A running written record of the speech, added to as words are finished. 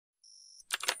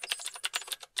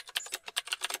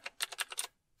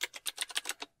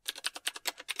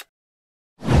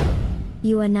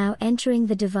You are now entering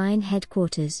the divine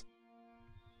headquarters.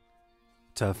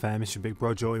 What's up, fam? It's your big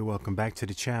bro Joey. Welcome back to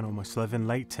the channel. Much love and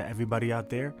light to everybody out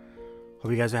there.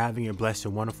 Hope you guys are having a blessed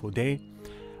and wonderful day.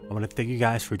 I want to thank you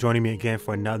guys for joining me again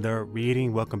for another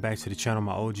reading. Welcome back to the channel,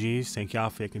 my OGs. Thank y'all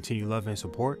for your continued love and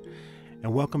support.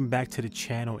 And welcome back to the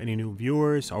channel, any new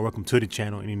viewers, or welcome to the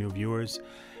channel, any new viewers.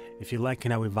 If you're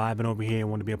liking how we're vibing over here and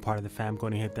want to be a part of the fam, go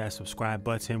ahead and hit that subscribe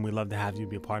button. We'd love to have you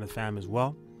be a part of the fam as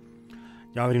well.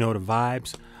 Y'all already know the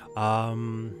vibes.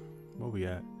 Where we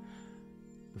at?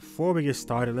 Before we get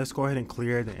started, let's go ahead and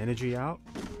clear the energy out.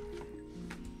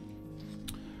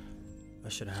 I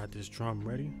should have had this drum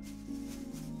ready.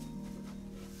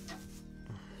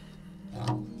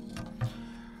 All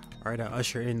right, I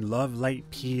usher in love, light,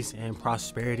 peace, and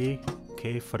prosperity.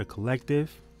 Okay, for the collective.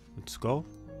 Let's go.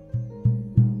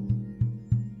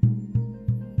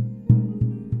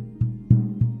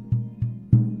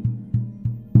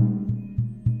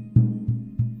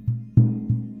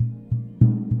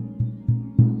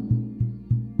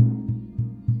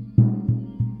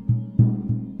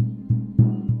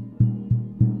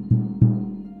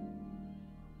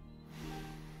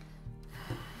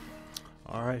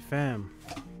 All right, fam.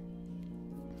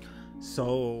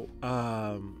 So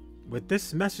with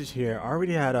this message here, I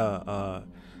already had got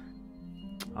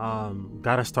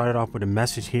us started off with a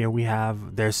message here. We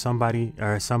have there's somebody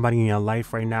in your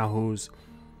life right now who's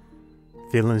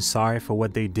feeling sorry for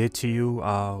what they did to you,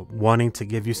 wanting to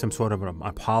give you some sort of an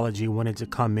apology, wanting to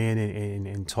come in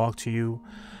and talk to you,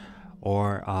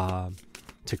 or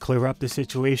to clear up the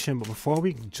situation. But before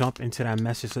we jump into that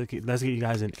message, let's get you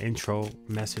guys an intro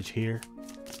message here.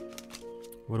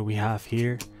 What do we have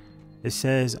here? It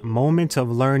says, moments of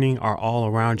learning are all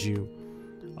around you.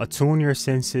 Attune your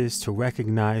senses to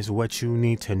recognize what you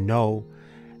need to know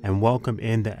and welcome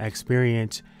in the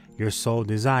experience your soul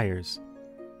desires.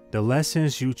 The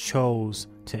lessons you chose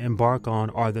to embark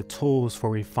on are the tools for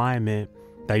refinement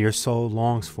that your soul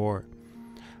longs for.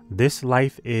 This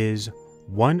life is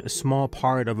one small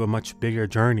part of a much bigger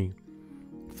journey.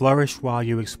 Flourish while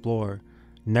you explore,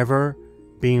 never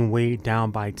being weighed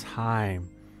down by time.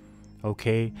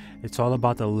 Okay, it's all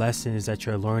about the lessons that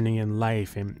you're learning in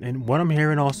life. And what I'm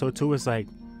hearing also too is like,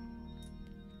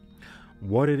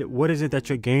 what is it that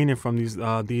you're gaining from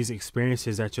these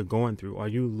experiences that you're going through? Are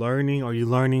you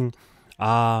learning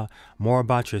more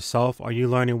about yourself? Are you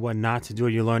learning what not to do? Are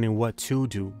you learning what to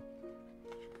do?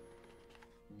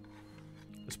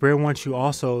 Spirit wants you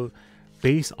also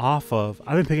based off of,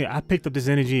 I picked up this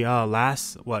energy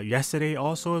yesterday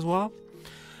also as well,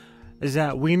 is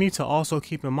that we need to also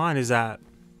keep in mind is that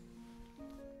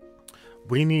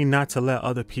we need not to let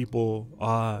other people,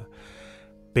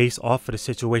 based off of the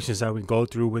situations that we go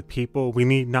through with people, we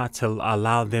need not to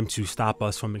allow them to stop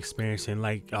us from experiencing,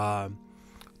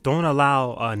 don't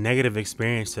allow a negative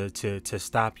experience to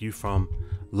stop you from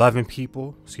loving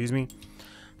people,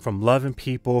 from loving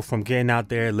people, from getting out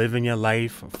there, living your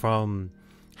life, from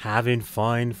having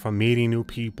fun, from meeting new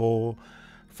people,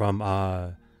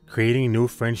 from creating new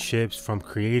friendships, from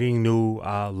creating new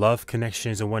love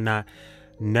connections and whatnot.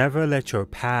 Never let your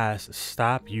past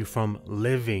stop you from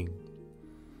living.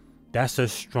 That's a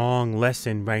strong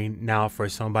lesson right now for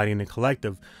somebody in the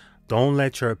collective. Don't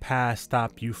let your past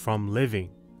stop you from living.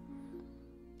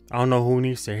 I don't know who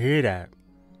needs to hear that.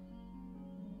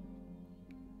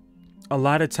 A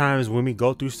lot of times when we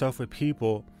go through stuff with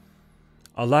people,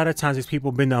 a lot of times these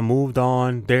people been moved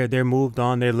on. They're moved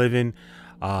on. They're living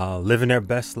their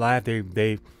best life.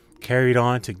 They carried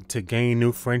on to gain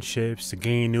new friendships, to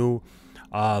gain new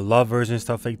lovers and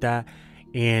stuff like that.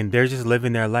 And they're just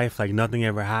living their life like nothing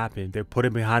ever happened. They're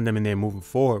putting behind them and they're moving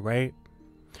forward, right?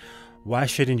 Why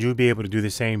shouldn't you be able to do the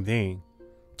same thing?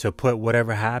 To put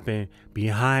whatever happened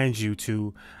behind you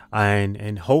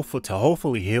and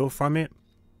hopefully heal from it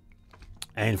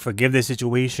and forgive the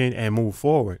situation and move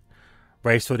forward,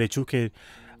 right? So that you could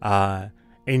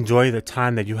enjoy the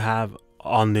time that you have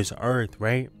on this earth,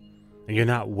 right? And you're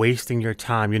not wasting your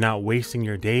time. You're not wasting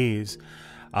your days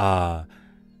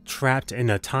trapped in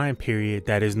a time period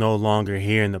that is no longer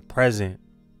here in the present.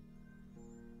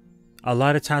 A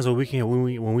lot of times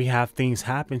when we have things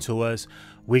happen to us,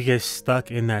 we get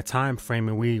stuck in that time frame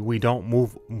and we don't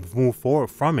move forward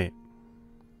from it.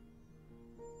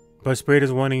 But Spirit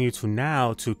is wanting you to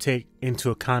now to take into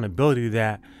accountability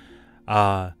that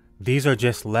these are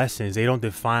just lessons. They don't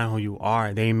define who you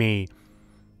are. They may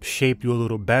shape you a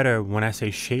little better. When I say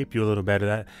shape you a little better,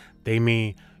 that they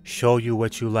may show you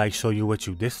what you like, show you what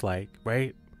you dislike,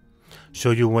 right? Show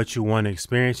you what you want to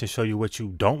experience and show you what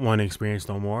you don't want to experience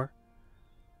no more.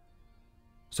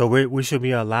 So we should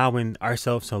be allowing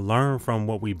ourselves to learn from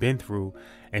what we've been through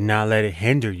and not let it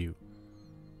hinder you.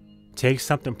 Take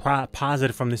something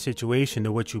positive from the situation,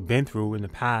 to what you've been through in the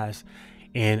past,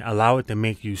 and allow it to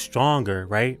make you stronger,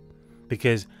 right?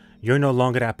 Because you're no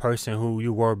longer that person who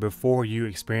you were before you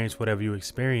experienced whatever you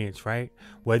experienced, right?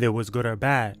 Whether it was good or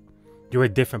bad, you're a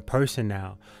different person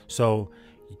now. So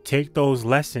take those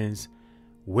lessons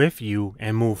with you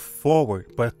and move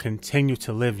forward, but continue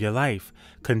to live your life,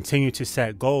 continue to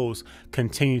set goals,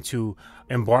 continue to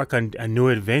embark on new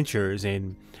adventures,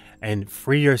 and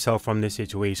free yourself from this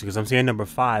situation. Because I'm saying number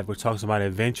 5, which talks about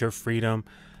adventure, freedom,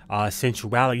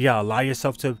 sensuality. Yeah, allow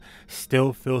yourself to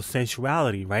still feel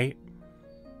sensuality, right?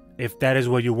 If that is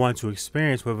what you want to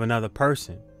experience with another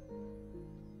person.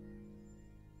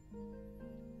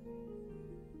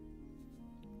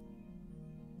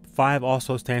 5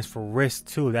 also stands for risk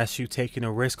too. That's you taking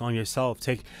a risk on yourself.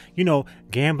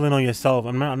 Gambling on yourself.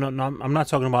 I'm not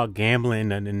talking about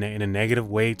gambling in a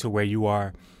negative way, to where you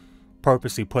are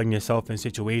purposely putting yourself in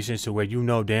situations to where you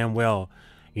know damn well,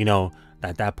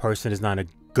 that person is not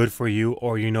good for you,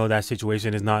 or that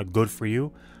situation is not good for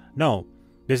you. No,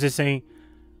 this is saying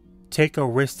take a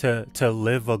risk to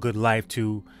live a good life,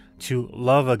 to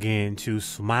love again, to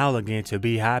smile again, to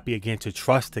be happy again, to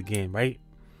trust again, right?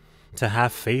 To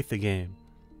have faith again,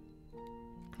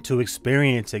 to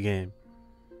experience again,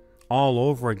 all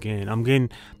over again. I'm getting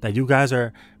that you guys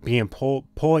are being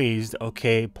poised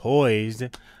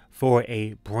for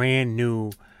a brand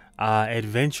new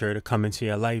adventure to come into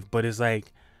your life. But it's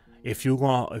like, if you're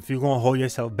gonna hold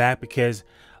yourself back because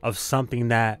of something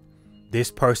that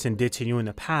this person did to you in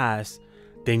the past,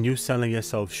 then you selling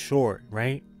yourself short,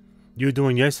 right? You're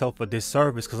doing yourself a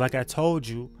disservice, because like I told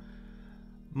you,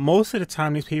 most of the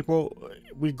time these people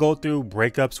we go through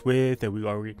breakups with, and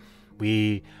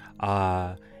we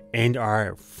end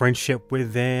our friendship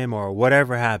with them, or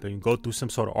whatever happened, go through some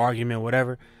sort of argument,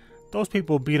 whatever, those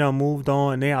people be done moved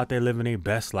on, they out there living their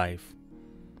best life.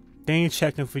 They ain't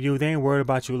checking for you. They ain't worried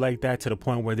about you like that, to the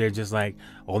point where they're just like,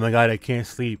 oh my God, I can't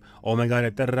sleep. Oh my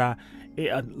God, da da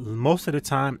da. Most of the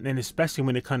time, and especially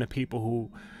when it comes to people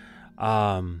who,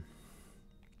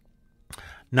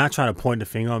 not trying to point the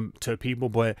finger to people,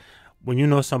 but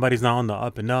when somebody's not on the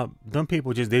up and up, them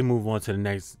people they move on to the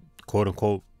next quote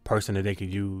unquote person that they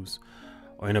could use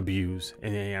or abuse.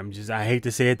 And I hate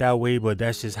to say it that way, but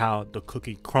that's just how the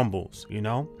cookie crumbles,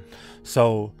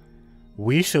 So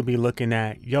we should be looking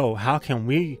at, how can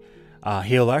we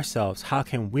heal ourselves? How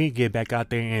can we get back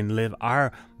out there and live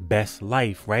our best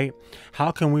life, right? How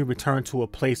can we return to a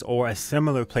place, or a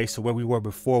similar place to where we were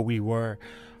before we were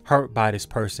hurt by this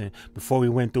person, before we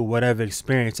went through whatever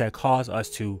experience that caused us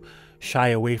to shy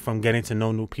away from getting to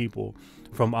know new people,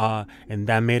 and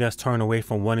that made us turn away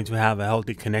from wanting to have a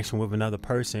healthy connection with another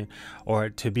person, or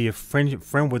to be a friend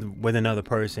with another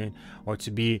person, or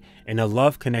to be in a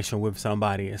love connection with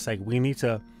somebody. It's like, we need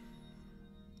to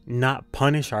not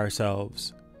punish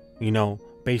ourselves,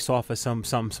 based off of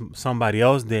somebody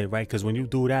else did, right? Because when you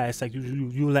do that, it's like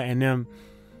you letting them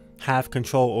have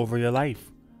control over your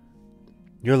life.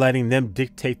 You're letting them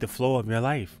dictate the flow of your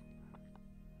life.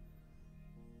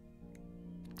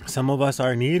 Some of us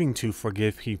are needing to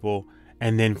forgive people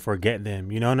and then forget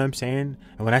them. You know what I'm saying?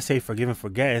 And when I say forgive and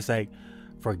forget, it's like,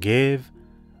 forgive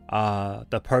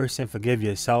the person, forgive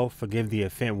yourself, forgive the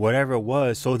offense, whatever it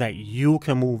was, so that you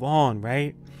can move on,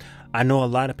 right? I know a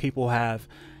lot of people have,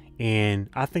 and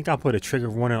I think I put a trigger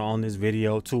warning on this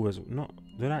video too.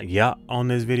 On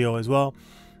this video as well.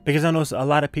 Because I know a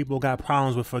lot of people got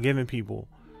problems with forgiving people.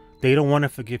 They don't want to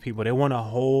forgive people. They want to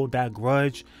hold that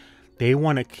grudge. They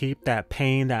want to keep that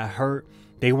pain, that hurt.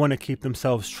 They want to keep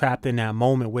themselves trapped in that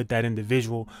moment with that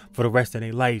individual for the rest of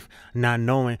their life, not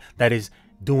knowing that it's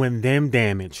doing them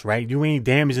damage, right? You ain't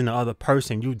damaging the other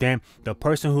person. The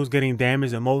person who's getting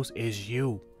damaged the most is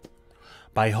you.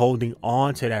 By holding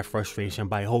on to that frustration,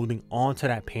 by holding on to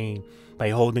that pain, by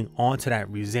holding on to that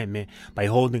resentment, by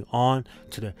holding on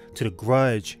to the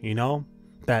grudge,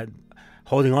 that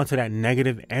holding on to that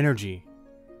negative energy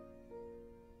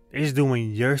is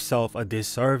doing yourself a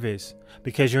disservice,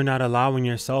 because you're not allowing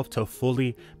yourself to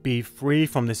fully be free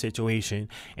from the situation.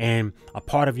 And a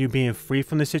part of you being free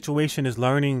from the situation is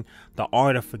learning the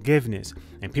art of forgiveness.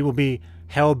 And people be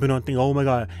hell-bent on thinking, oh my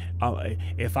God,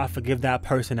 if I forgive that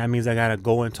person, that means I gotta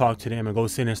go and talk to them and go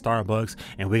sit in Starbucks,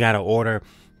 and we gotta order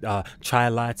chai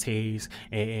lattes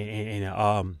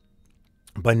and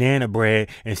banana bread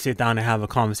and sit down and have a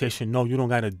conversation. No, you don't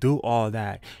got to do all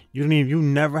that. You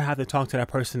never have to talk to that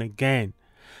person again.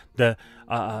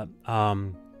 By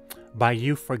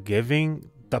you forgiving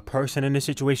the person in the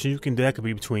situation, that could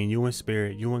be between you and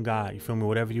spirit, you and God, you feel me?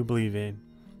 Whatever you believe in.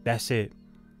 That's it.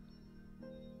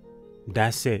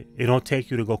 It don't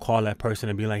take you to go call that person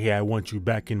and be like, hey, I want you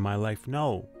back in my life.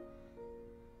 No,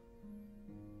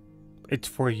 It's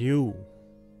for you.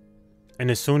 And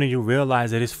the sooner you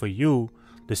realize that it's for you,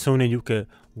 the sooner you could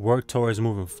work towards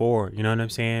moving forward. You know what I'm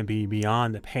saying? Be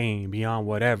beyond the pain, beyond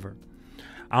whatever.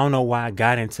 I don't know why I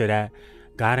got into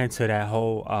that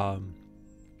whole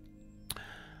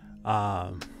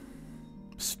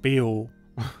spiel.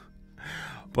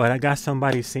 But I got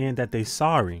somebody saying that they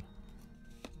sorry.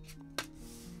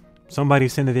 Somebody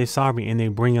saying that they're sorry and they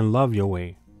bringing love your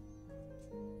way.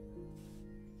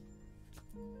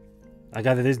 I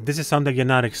got this. This is something you're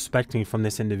not expecting from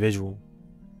this individual.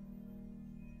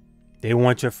 They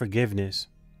want your forgiveness.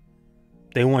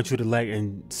 They want you to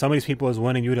and some of these people is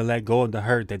wanting you to let go of the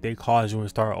hurt that they caused you and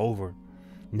start over.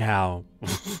 Now,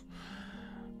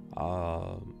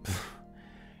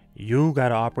 you got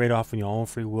to operate off of your own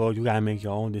free will. You got to make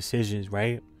your own decisions,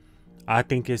 right? I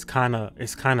think it's kind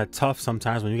of tough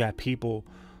sometimes when you got people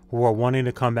who are wanting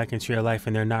to come back into your life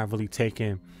and they're not really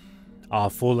taking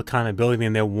full accountability,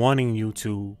 and they're wanting you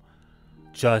to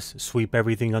just sweep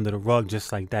everything under the rug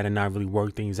just like that and not really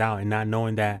work things out, and not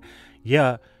knowing that,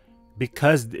 yeah,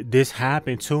 because this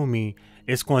happened to me,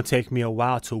 it's going to take me a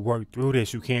while to work through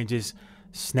this. You can't just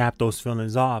snap those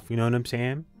feelings off. You know what I'm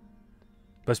saying?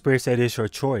 But Spirit said it's your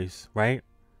choice, right?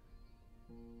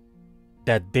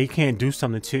 That they can't do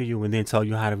something to you and then tell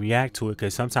you how to react to it,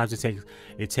 because sometimes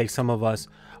it takes some of us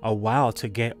a while to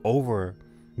get over,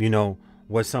 you know,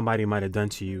 what somebody might have done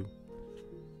to you.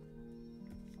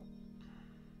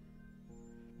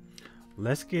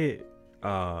 Let's get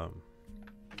let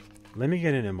me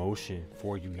get an emotion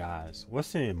for you guys.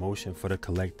 What's the emotion for the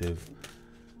collective?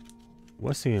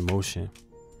 What's the emotion?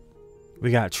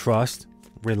 We got trust,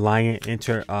 reliant,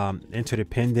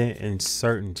 interdependent, and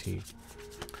certainty.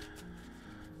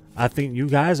 I think you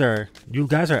guys are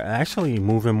actually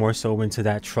moving more so into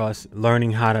that trust,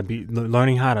 learning how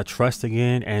to trust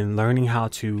again, and learning how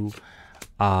to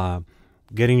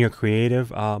get in your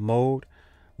creative mode,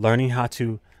 learning how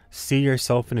to see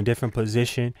yourself in a different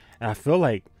position. And I feel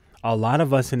like a lot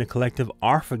of us in the collective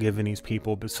are forgiving these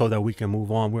people so that we can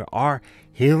move on. We are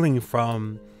healing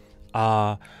from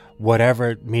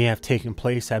whatever may have taken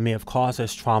place that may have caused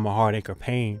us trauma, heartache, or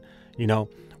pain. You know,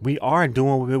 we are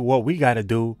doing what we got to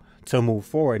do to move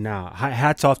forward now.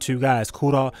 Hats off to you guys.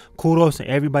 Kudos to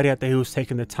everybody out there who's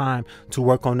taking the time to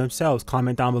work on themselves.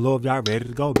 Comment down below if y'all ready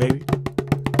to go, baby.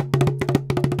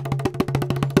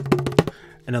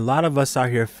 And a lot of us out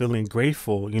here feeling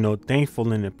grateful, you know,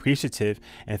 thankful and appreciative,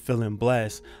 and feeling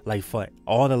blessed, like for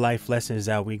all the life lessons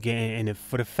that we get, and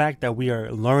for the fact that we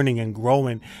are learning and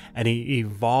growing and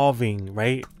evolving,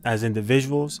 right, as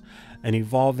individuals, and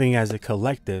evolving as a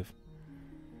collective.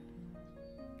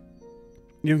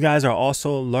 You guys are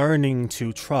also learning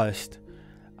to trust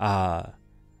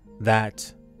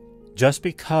that just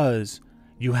because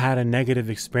you had a negative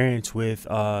experience with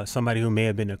somebody who may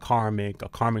have been a karmic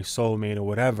soulmate or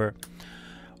whatever,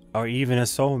 or even a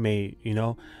soulmate, you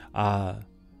know,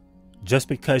 just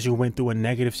because you went through a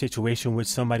negative situation with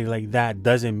somebody like that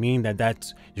doesn't mean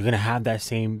that you're going to have that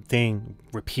same thing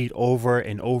repeat over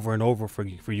and over and over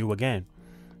for you again.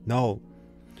 No,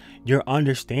 you're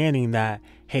understanding that,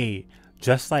 hey,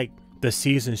 just like the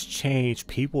seasons change,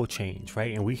 people change,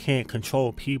 right? And we can't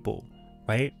control people,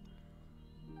 right?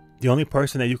 The only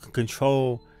person that you can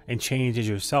control and change is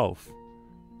yourself.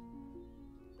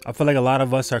 I feel like a lot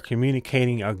of us are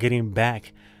communicating or getting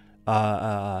back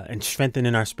and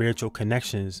strengthening our spiritual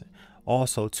connections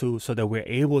also too, so that we're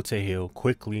able to heal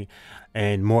quickly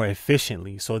and more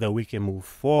efficiently so that we can move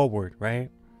forward, right?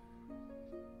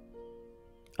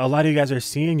 A lot of you guys are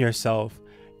seeing yourself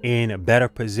in better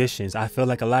positions. I feel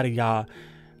like a lot of y'all,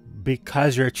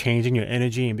 because you're changing your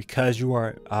energy and because you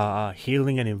are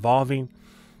healing and evolving,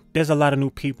 there's a lot of new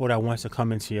people that wants to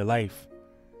come into your life.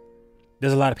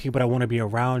 There's a lot of people that want to be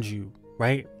around you,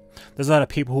 right? There's a lot of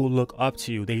people who look up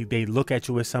to you. They look at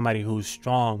you as somebody who's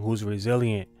strong, who's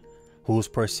resilient, who's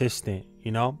persistent,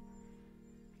 you know,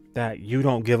 that you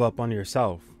don't give up on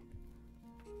yourself.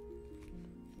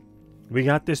 We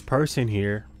got this person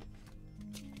here.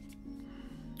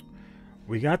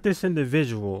 We got this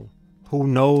individual who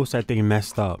knows that they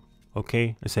messed up,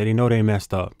 okay? I said they know they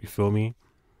messed up, you feel me?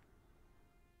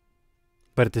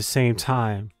 But at the same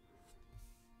time,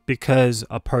 because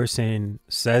a person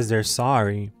says they're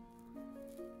sorry,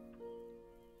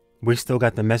 we still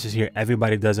got the message here.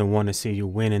 Everybody doesn't want to see you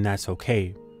win, and that's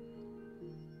okay.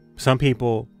 Some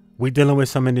people, we're dealing with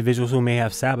some individuals who may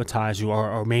have sabotaged you,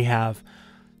 or may have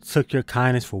took your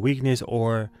kindness for weakness,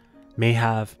 or may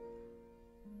have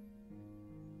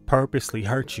purposely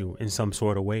hurt you in some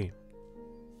sort of way.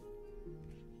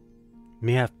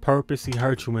 May have purposely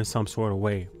hurt you in some sort of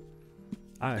way.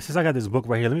 Since I got this book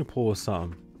right here, let me pull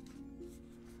something.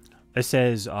 It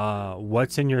says,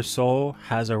 what's in your soul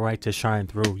has a right to shine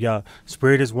through. Yeah,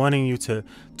 Spirit is wanting you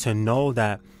to know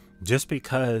that just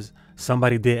because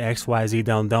somebody did X, Y, Z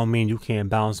don't mean you can't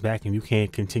bounce back and you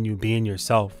can't continue being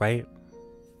yourself, right?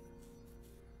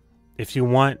 If you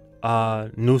want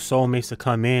new soulmates to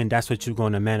come in, that's what you're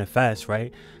going to manifest,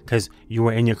 right? Because you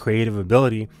were in your creative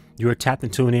ability. You were tapped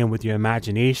and tuned in with your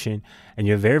imagination, and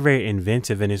you're very, very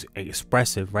inventive and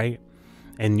expressive, right?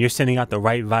 And you're sending out the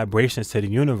right vibrations to the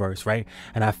universe, right?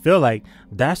 And I feel like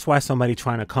that's why somebody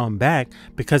trying to come back,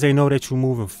 because they know that you're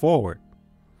moving forward.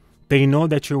 They know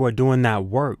that you are doing that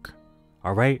work.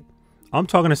 All right. I'm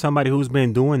talking to somebody who's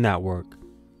been doing that work.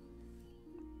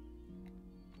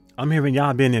 I'm hearing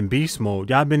y'all been in beast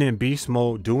mode. Y'all been in beast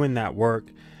mode doing that work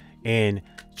and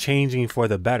changing for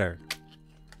the better.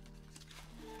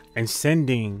 And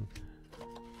sending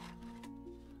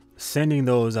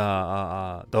those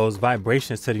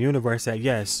vibrations to the universe that,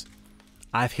 yes,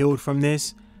 I've healed from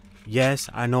this. Yes,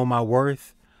 I know my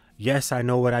worth. Yes, I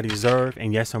know what I deserve.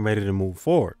 And yes, I'm ready to move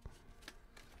forward.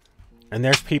 And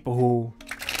there's people who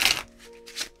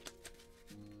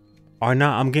are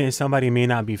not, I'm getting somebody may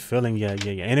not be feeling your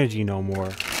energy no more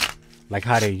like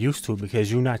how they used to,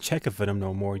 because you're not checking for them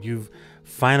no more. You've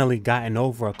finally gotten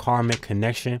over a karmic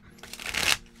connection,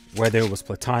 whether it was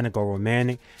platonic or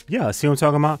romantic. Yeah, see what I'm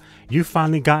talking about? You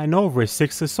finally gotten over it.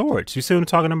 Six of Swords. You see what I'm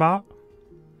talking about?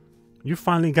 You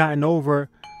finally gotten over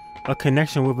a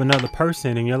connection with another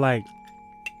person, and you're like,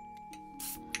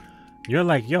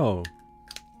 yo,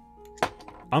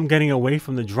 I'm getting away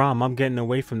from the drama. I'm getting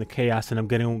away from the chaos, and I'm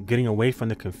getting away from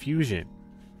the confusion.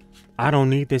 I don't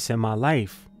need this in my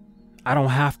life. I don't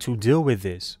have to deal with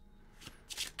this.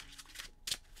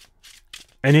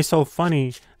 And it's so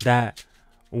funny that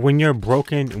when you're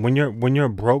broken, when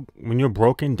you're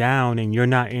broken down and you're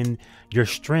not in your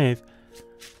strength,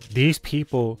 these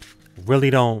people really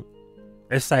don't.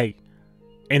 It's like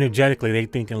energetically they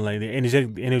thinking like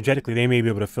energetically they may be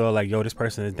able to feel like, yo, this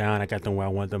person is down. I got them where I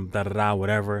want them. Da da da.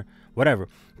 Whatever.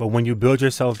 But when you build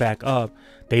yourself back up,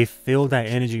 they feel that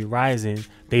energy rising.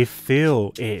 They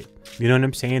feel it. You know what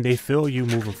I'm saying? They feel you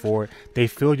moving forward. They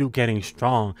feel you getting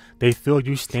strong. They feel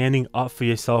you standing up for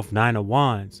yourself. Nine of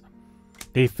Wands.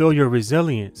 They feel your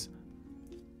resilience.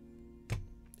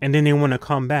 And then they want to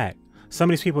come back. Some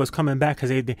of these people is coming back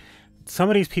because some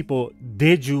of these people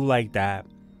did you like that,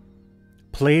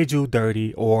 played you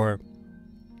dirty, or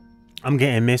I'm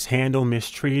getting mishandled,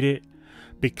 mistreated,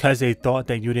 because they thought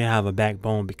that you didn't have a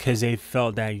backbone, because they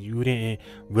felt that you didn't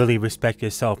really respect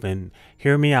yourself. And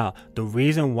hear me out. The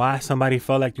reason why somebody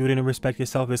felt like you didn't respect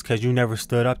yourself is because you never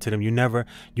stood up to them. You never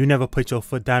put your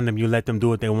foot down them. You let them do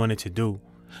what they wanted to do.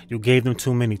 You gave them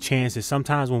too many chances.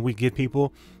 Sometimes when we give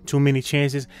people too many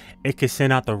chances, it can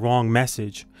send out the wrong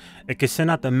message. It can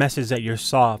send out the message that you're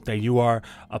soft, that you are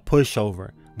a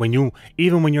pushover.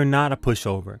 Even when you're not a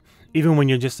pushover, even when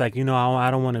you're just like,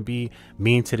 I don't want to be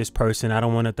mean to this person. I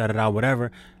don't want to da-da-da,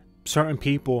 whatever. Certain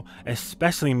people,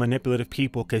 especially manipulative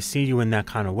people, can see you in that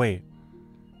kind of way.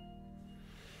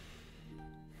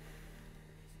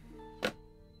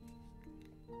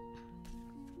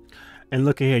 And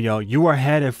look at here, y'all. You are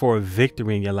headed for a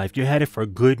victory in your life. You're headed for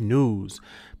good news.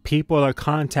 People are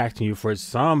contacting you for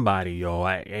somebody, yo.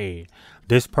 Hey,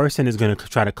 this person is going to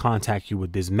try to contact you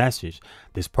with this message.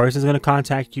 This person is going to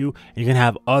contact you, and you're going to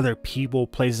have other people,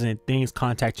 places, and things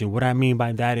contact you. What I mean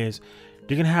by that is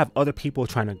you're going to have other people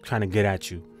trying to get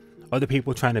at you. Other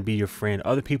people trying to be your friend.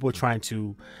 Other people trying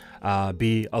to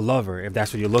be a lover, if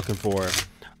that's what you're looking for.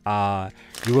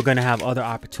 You are going to have other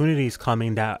opportunities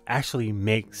coming that actually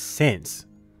make sense,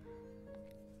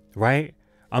 right?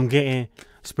 I'm getting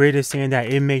Spirit is saying that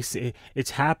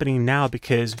it's happening now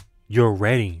because you're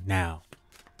ready now.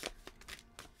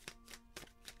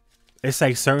 It's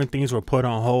like certain things were put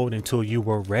on hold until you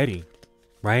were ready,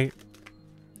 right?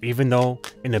 Even though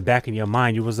in the back of your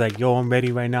mind you was like, yo, I'm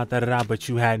ready right now, da-da-da, but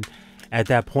you hadn't. At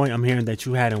that point, I'm hearing that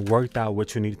you hadn't worked out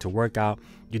what you needed to work out.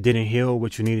 You didn't heal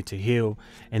what you needed to heal.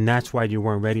 And that's why you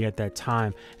weren't ready at that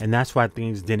time. And that's why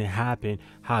things didn't happen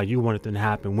how you wanted them to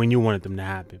happen, when you wanted them to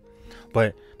happen.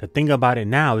 But the thing about it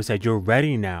now is that you're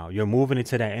ready now. You're moving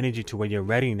into that energy to where you're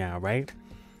ready now, right?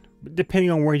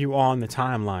 Depending on where you are on the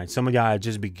timeline. Some of y'all are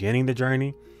just beginning the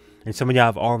journey. And some of y'all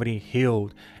have already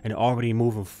healed and already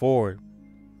moving forward.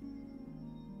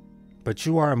 But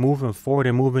you are moving forward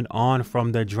and moving on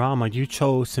from the drama. You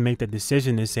chose to make the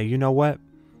decision and say, you know what?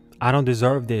 I don't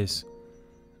deserve this.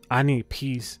 I need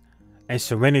peace and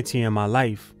serenity in my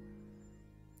life.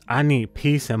 I need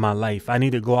peace in my life. I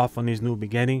need to go off on this new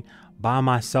beginning by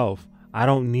myself. I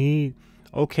don't need,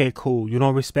 okay, cool. You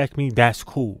don't respect me? That's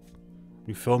cool.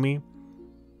 You feel me?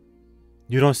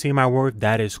 You don't see my worth,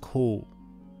 that is cool.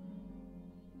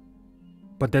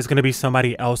 But there's going to be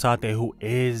somebody else out there who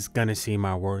is going to see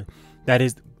my worth.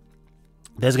 There's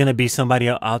going to be somebody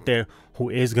out there who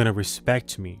is going to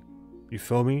respect me. You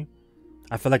feel me?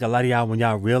 I feel like a lot of y'all, when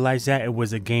y'all realize that, it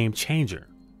was a game changer.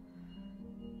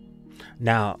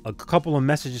 Now, a couple of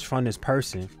messages from this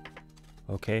person.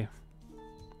 Okay.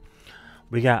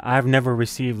 We got, I've never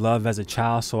received love as a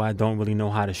child, so I don't really know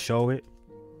how to show it.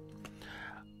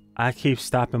 I keep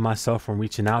stopping myself from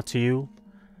reaching out to you.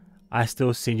 I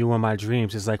still see you in my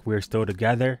dreams. It's like we're still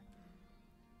together.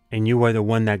 And you were the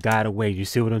one that got away. You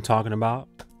see what I'm talking about?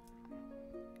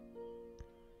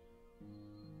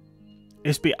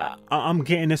 I'm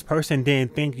getting this person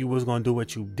didn't think you was gonna do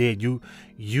what you did.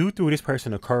 You threw this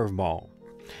person a curveball.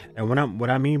 And what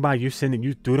I mean by you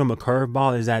threw them a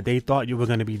curveball is that they thought you were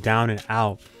gonna be down and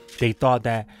out. They thought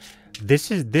that this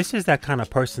is that kind of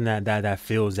person that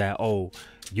feels that, oh,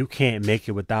 you can't make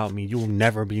it without me. You'll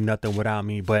never be nothing without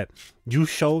me. But you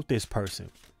showed this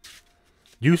person.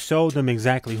 You showed them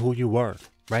exactly who you were,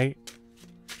 right?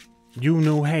 You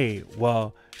knew, hey,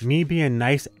 well, me being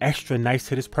nice, extra nice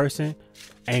to this person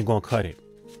ain't gonna cut it.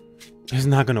 It's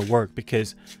not gonna work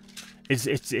because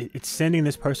it's sending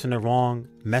this person the wrong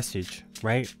message,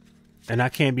 right? And I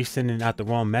can't be sending out the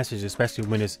wrong message, especially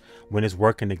when it's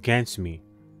working against me.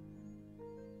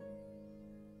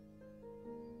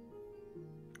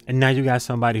 And now you got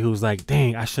somebody who's like,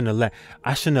 dang, I shouldn't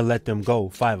have let them go.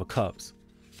 5 of Cups.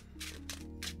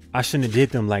 I shouldn't have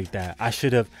did them like that. I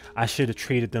should have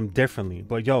treated them differently.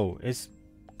 But yo, it's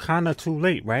kind of too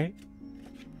late, right?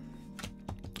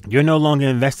 You're no longer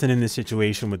investing in this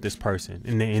situation with this person,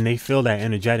 and they feel that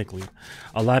energetically.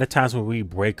 A lot of times when we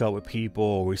break up with people,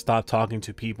 or we stop talking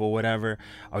to people, whatever,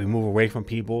 or we move away from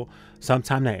people,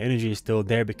 sometimes that energy is still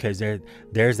there because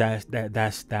there's that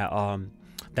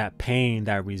pain,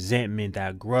 that resentment,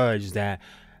 that grudge, that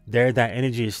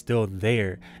energy is still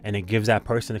there, and it gives that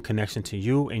person a connection to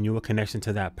you and you a connection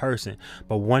to that person.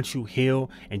 But once you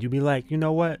heal and you be like, you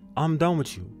know what, I'm done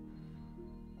with you.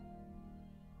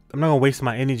 I'm not gonna waste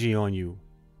my energy on you.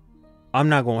 I'm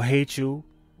not gonna hate you.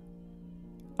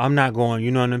 I'm not going,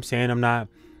 you know what I'm saying? I'm not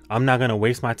gonna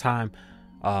waste my time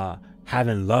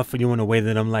having love for you in a way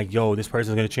that I'm like, yo, this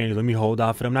person's gonna change. Let me hold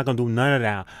off for them. I'm not gonna do none of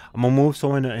that. I'm gonna move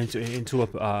so into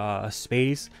a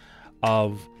space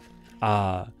of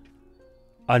a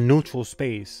neutral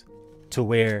space to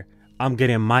where I'm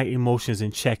getting my emotions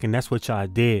in check, and that's what y'all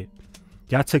did.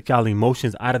 Y'all took y'all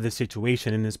emotions out of the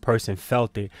situation, and this person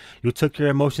felt it. You took your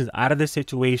emotions out of the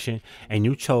situation, and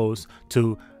you chose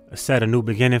to set a new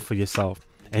beginning for yourself.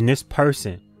 And this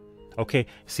person, okay,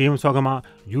 see what I'm talking about?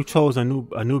 You chose a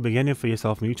new beginning for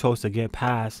yourself, and you chose to get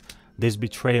past this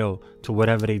betrayal to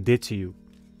whatever they did to you.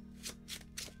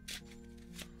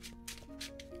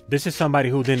 This is somebody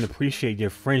who didn't appreciate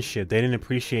your friendship. They didn't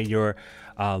appreciate your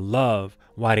love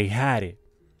while they had it.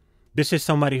 This is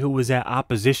somebody who was at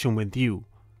opposition with you.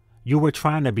 You were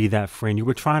trying to be that friend. You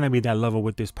were trying to be that lover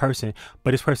with this person,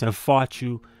 but this person fought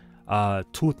you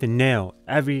tooth and nail.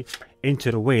 Every inch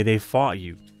of the way, they fought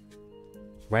you,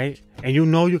 right? And you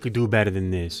know you could do better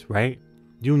than this, right?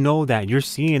 You know that. You're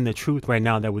seeing the truth right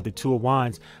now that with the Two of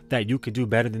Wands, that you could do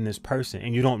better than this person,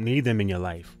 and you don't need them in your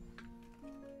life.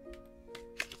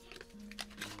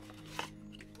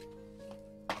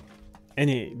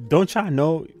 And don't y'all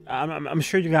know, I'm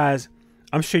sure you guys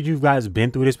been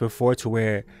through this before, to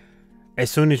where as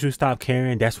soon as you stop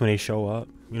caring, that's when they show up.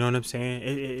 You know what I'm saying?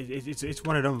 It's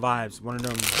one of them vibes, one of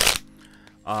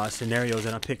them scenarios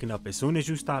that I'm picking up. As soon as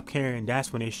you stop caring,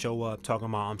 that's when they show up, talking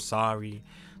about, I'm sorry,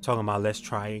 talking about, let's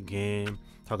try again,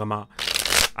 talking about,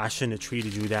 I shouldn't have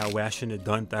treated you that way, I shouldn't have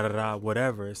done da-da-da,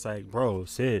 whatever. It's like, bro,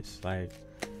 sis, like,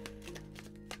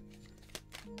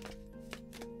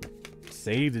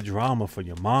 save the drama for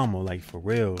your mama, like, for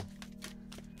real.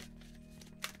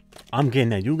 I'm getting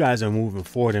that you guys are moving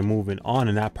forward and moving on,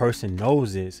 and that person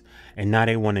knows this, and now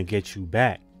they want to get you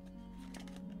back.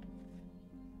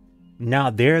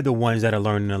 Now they're the ones that are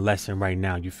learning a lesson right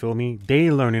now. You feel me? They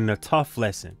learning a tough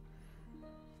lesson.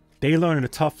 They learning a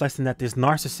tough lesson that this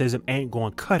narcissism ain't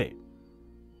going to cut it.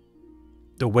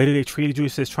 The way that they treated you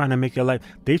is just trying to make your life.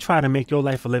 They try to make your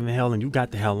life a living hell, and you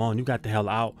got the hell on. You got the hell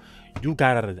out. You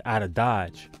got out of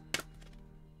Dodge.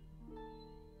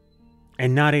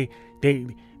 And now they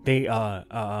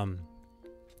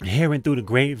hearing through the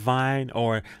grapevine,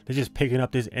 or they're just picking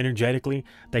up this energetically,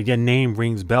 that your name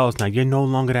rings bells. Now you're no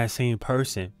longer that same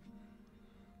person.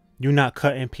 You're not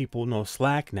cutting people no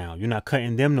slack now. You're not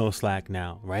cutting them no slack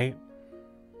now, right?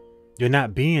 You're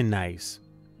not being nice.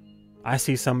 I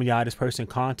see some of y'all, this person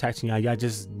contacting y'all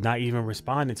just not even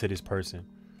responding to this person.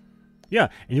 Yeah,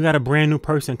 and you got a brand new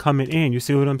person coming in. You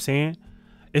see what I'm saying?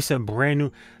 It's a brand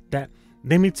new, that,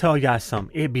 let me tell y'all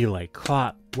something. It be like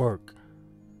clockwork.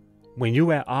 When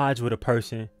you at odds with a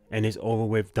person and it's over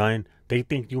with, done, they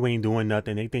think you ain't doing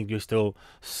nothing. They think you're still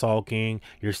sulking.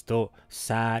 You're still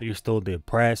sad. You're still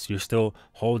depressed. You're still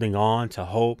holding on to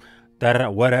hope.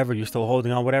 Whatever. You're still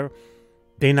holding on, whatever.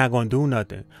 They're not going to do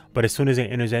nothing. But as soon as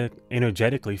they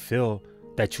energetically feel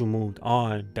that you moved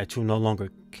on, that you no longer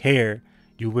care,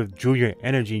 you withdrew your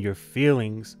energy, your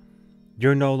feelings,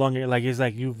 you're no longer, like, it's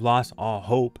like you've lost all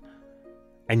hope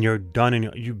and you're done,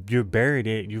 and you've buried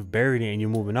it and you're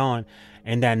moving on.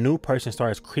 And that new person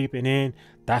starts creeping in.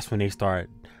 That's when the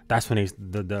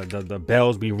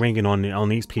bells be ringing on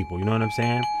these people. You know what I'm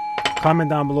saying? Comment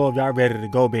down below if y'all ready to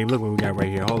go, babe. Look what we got right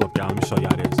here. Hold up, y'all. Let me show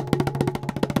y'all this.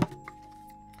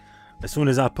 As soon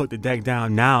as I put the deck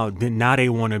down, now they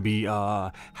want to be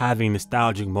having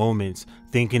nostalgic moments,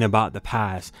 thinking about the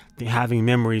past, having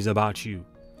memories about you,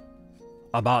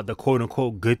 about the quote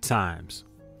unquote good times.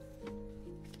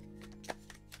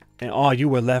 And all you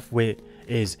were left with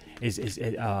is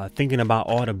thinking about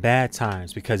all the bad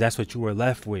times, because that's what you were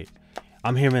left with.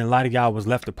 I'm hearing a lot of y'all was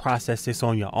left to process this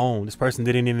on your own. This person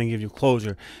didn't even give you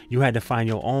closure. You had to find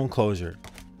your own closure.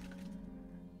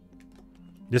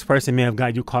 This person may have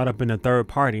got you caught up in a third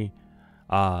party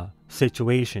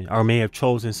situation, or may have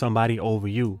chosen somebody over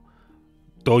you.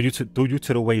 Threw you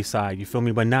to the wayside. You feel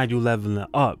me? But now you leveling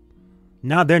up.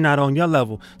 Now they're not on your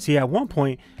level. See, at one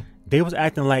point, they was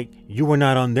acting like you were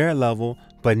not on their level.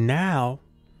 But now,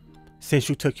 since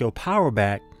you took your power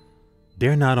back,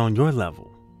 they're not on your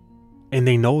level. And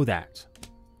they know that.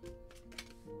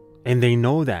 And they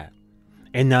know that.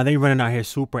 And now they running out here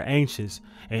super anxious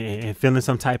and feeling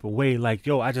some type of way, like,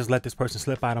 yo, I just let this person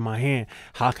slip out of my hand.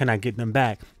 How can I get them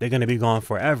back? They're going to be gone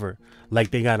forever.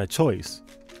 Like they got a choice.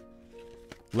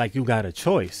 Like you got a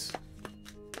choice.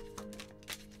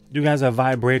 You guys are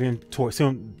vibrating towards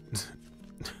him.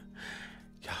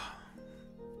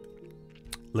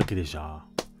 Look at this, y'all.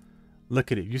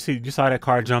 Look at it. You saw that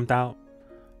card jumped out?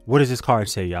 What does this card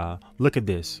say, y'all? Look at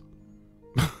this.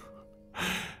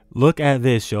 Look at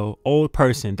this, yo. Old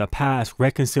person, the past,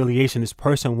 reconciliation. This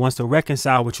person wants to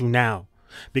reconcile with you now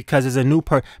because it's a new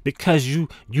because you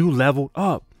leveled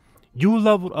up. You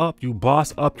leveled up. You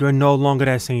bossed up. You're no longer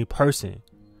that same person.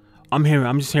 I'm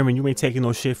just hearing you ain't taking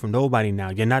no shit from nobody now.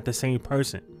 You're not the same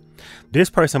person. This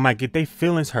person might get their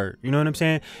feelings hurt. You know what I'm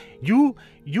saying? You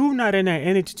not in that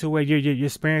energy to where you're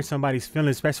sparing somebody's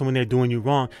feelings, especially when they're doing you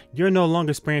wrong. You're no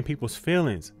longer sparing people's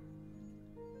feelings.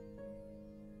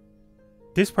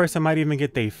 This person might even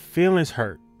get their feelings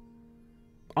hurt.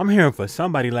 I'm hearing for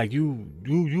somebody like you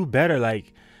better,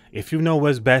 like, if you know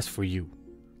what's best for you.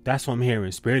 That's what I'm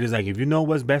hearing. Spirit is like, if you know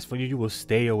what's best for you, you will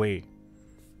stay away.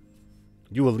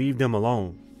 You will leave them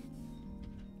alone.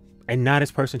 And now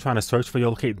this person trying to search for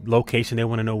your location. They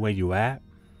want to know where you at.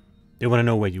 They want to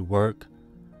know where you work,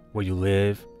 where you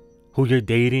live, who you're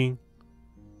dating,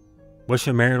 what's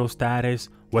your marital status,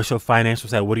 what's your financial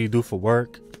status, what do you do for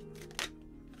work.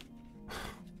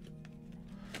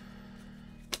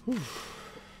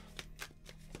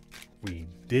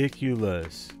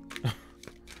 Ridiculous.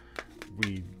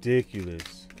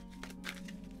 Ridiculous.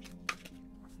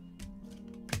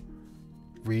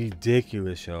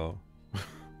 Ridiculous, y'all.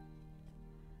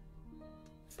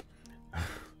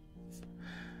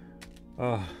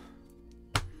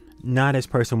 Now this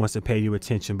person wants to pay you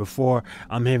attention. Before,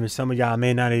 I'm hearing some of y'all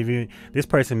may not even, this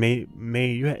person it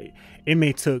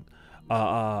may took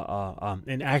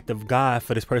an act of God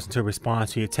for this person to respond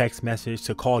to your text message,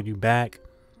 to call you back,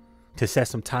 to set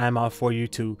some time out for you,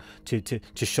 to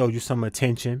show you some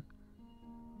attention.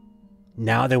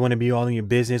 Now they want to be all in your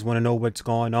business, want to know what's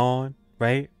going on,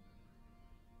 right?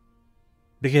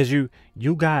 Because they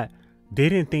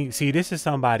didn't think, see, this is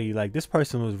somebody, like, this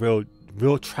person was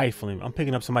real trifling. I'm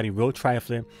picking up somebody real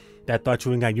trifling that thought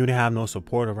you didn't have no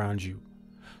support around you.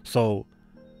 So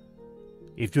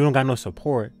if you don't got no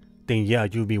support, then yeah,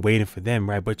 you'll be waiting for them,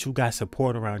 right? But you got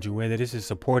support around you, whether this is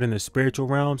support in the spiritual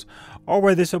realms or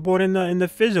whether it's support in the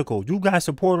physical. You got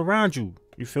support around you.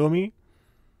 You feel me?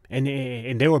 And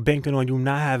they were banking on you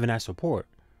not having that support.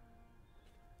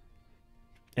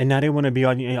 And now they want to be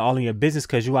all in your business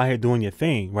because you out here doing your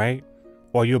thing, right?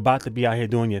 Or you're about to be out here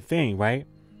doing your thing, right?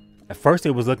 At first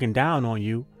they was looking down on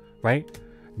you, right?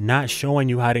 Not showing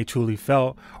you how they truly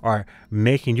felt, or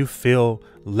making you feel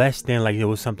less than, like there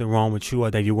was something wrong with you,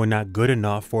 or that you were not good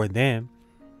enough for them.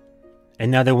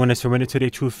 And now they want to surrender to their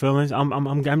true feelings.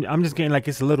 I'm just getting like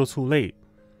it's a little too late.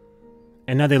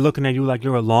 And now they're looking at you like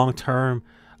you're a long-term,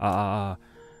 like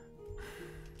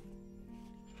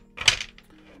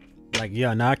Like,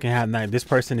 yeah, now I can have that. This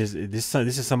person is this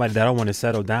is somebody that I want to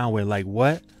settle down with. Like,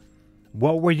 what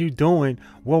were you doing?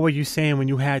 What were you saying when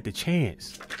you had the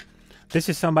chance? This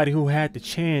is somebody who had the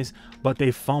chance, but they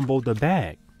fumbled the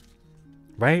bag,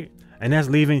 right? And that's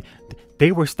leaving.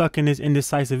 They were stuck in this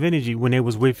indecisive energy when they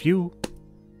was with you.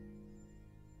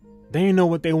 They didn't know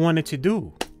what they wanted to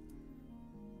do.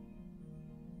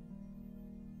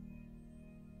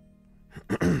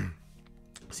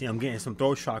 See, I'm getting some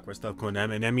throat chakra stuff going on.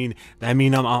 And I mean,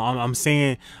 I'm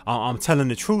saying, I'm telling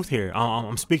the truth here.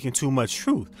 I'm speaking too much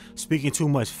truth, speaking too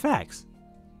much facts.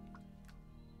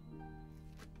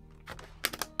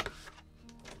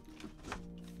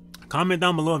 Comment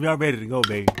down below if y'all ready to go,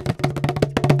 baby.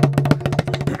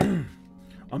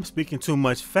 I'm speaking too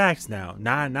much facts now.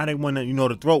 Now they want to,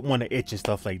 the throat want to itch and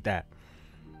stuff like that.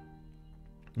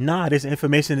 Nah, this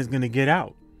information is going to get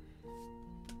out.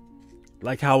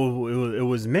 Like how it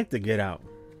was meant to get out.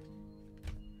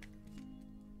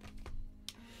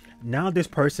 Now this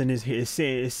person is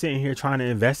sitting here trying to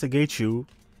investigate you.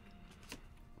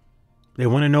 They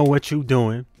want to know what you're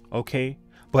doing, okay?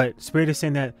 But Spirit is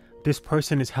saying that this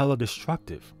person is hella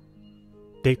destructive.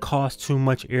 They cause too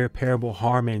much irreparable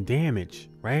harm and damage,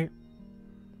 right?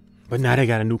 But now they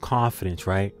got a new confidence,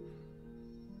 right?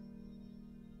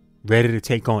 Ready to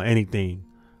take on anything.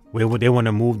 They want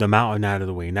to move the mountain out of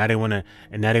the way. Now they want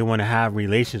to have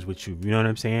relations with you. You know what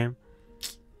I'm saying?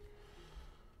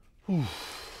 Whew.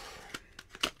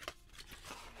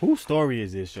 Whose story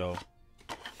is this, yo?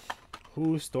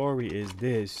 Whose story is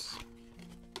this?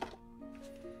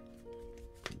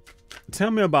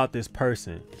 Tell me about this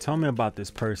person. Tell me about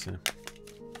this person.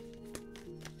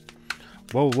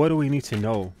 Well, what do we need to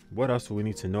know? What else do we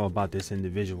need to know about this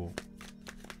individual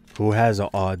who has the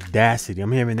audacity?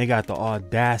 I'm hearing they got the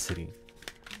audacity.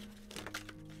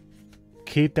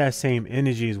 Keep that same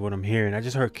energy is what I'm hearing. I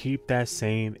just heard keep that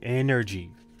same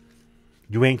energy.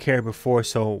 You ain't cared before,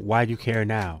 so why do you care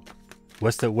now?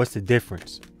 What's the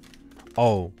difference?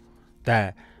 Oh,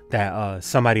 that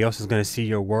somebody else is gonna see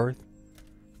your worth.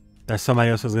 That somebody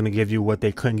else was going to give you what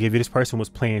they couldn't give you. This person was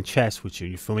playing chess with you.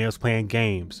 You feel me? I was playing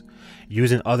games,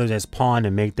 using others as pawn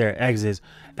to make their exes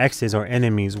or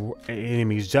enemies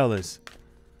jealous.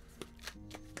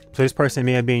 So this person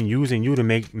may have been using you to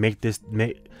make this.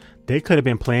 They could have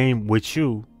been playing with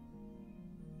you.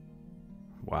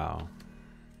 Wow.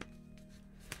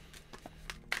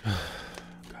 God.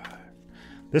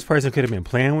 This person could have been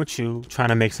playing with you, trying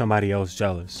to make somebody else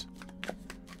jealous.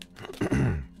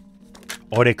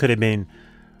 Or they could have been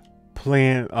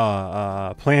playing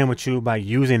with you by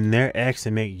using their ex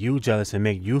to make you jealous and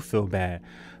make you feel bad.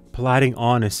 Plotting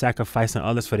on and sacrificing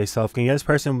others for themselves. And this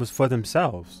person was for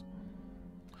themselves.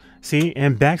 See,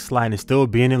 and backsliding is still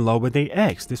being in love with their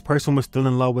ex. This person was still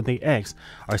in love with their ex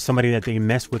or somebody that they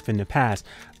messed with in the past.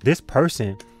 This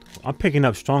person, I'm picking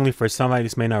up strongly for somebody.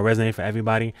 This may not resonate for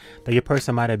everybody. That your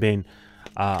person might have been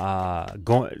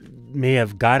may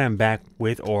have gotten back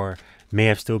with, or may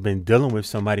have still been dealing with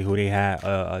somebody who they had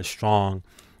a strong,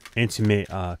 intimate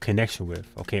connection with.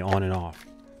 Okay, on and off.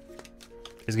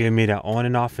 It's giving me that on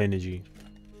and off energy.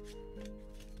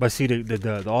 But see,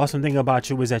 the awesome thing about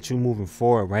you is that you're moving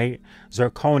forward, right?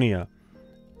 Zirconia.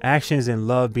 Actions and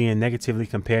love being negatively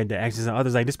compared to exes and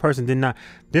others. Like this person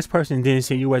didn't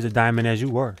see you as a diamond as you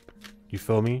were. You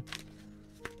feel me?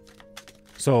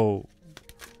 So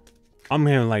I'm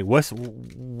hearing like,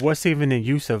 what's even the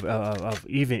use of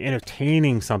even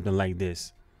entertaining something like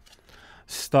this?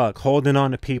 Stuck, holding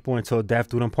on to people until death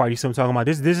do them part. You see what I'm talking about?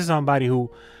 This is somebody who,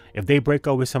 if they break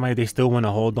up with somebody, they still want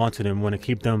to hold on to them, want to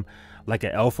keep them like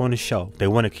an elf on the shelf. They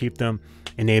want to keep them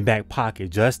in their back pocket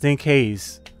just in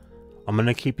case. I'm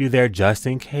gonna keep you there just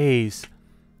in case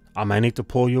I might need to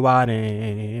pull you out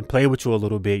and play with you a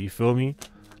little bit. You feel me?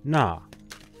 Nah,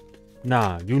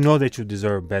 you know that you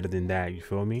deserve better than that. You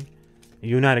feel me?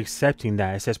 You're not accepting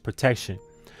that. It says protection.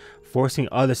 Forcing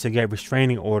others to get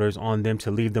restraining orders on them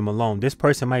to leave them alone. This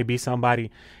person might be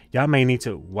somebody y'all may need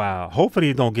to, wow. Hopefully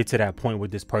you don't get to that point with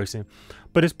this person.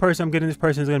 But this person, I'm getting this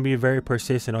person is going to be very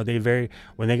persistent, or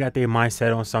when they got their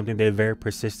mindset on something, they're very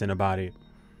persistent about it.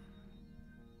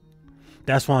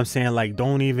 That's why I'm saying, like,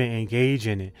 don't even engage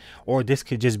in it. Or this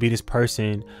could just be this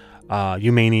person.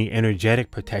 You may need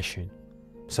energetic protection.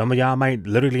 Some of y'all might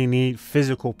literally need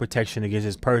physical protection against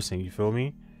this person. You feel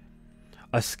me?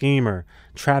 A schemer,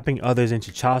 trapping others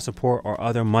into child support or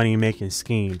other money-making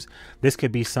schemes. This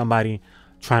could be somebody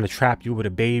trying to trap you with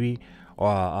a baby,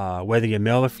 or whether you're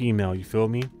male or female. You feel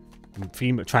me?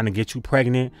 Female trying to get you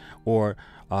pregnant, or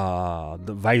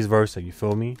the vice versa. You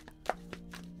feel me?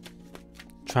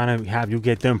 Trying to have you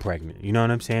get them pregnant. You know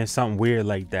what I'm saying? Something weird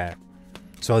like that,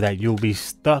 so that you'll be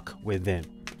stuck with them.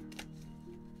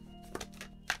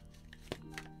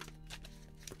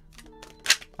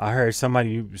 I heard some of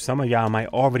y'all might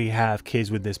already have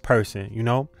kids with this person, you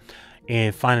know,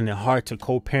 and finding it hard to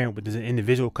co-parent with this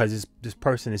individual because this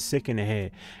person is sick in the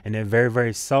head and they're very,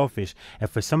 very selfish. And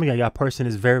for some of y'all person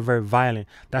is very, very violent.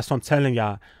 That's what I'm telling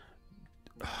y'all.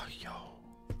 Oh,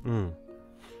 yo.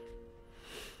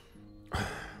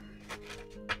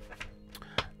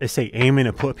 They say aiming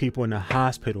to put people in the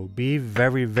hospital. Be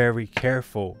very, very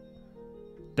careful.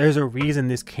 There's a reason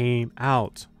this came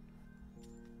out.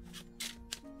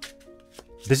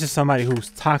 This is somebody who's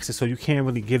toxic, so you can't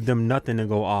really give them nothing to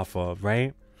go off of,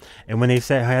 right? And when they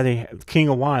say, how they King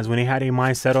of Wands, when they have their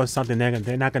mind set on something,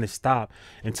 they're not going to stop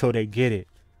until they get it.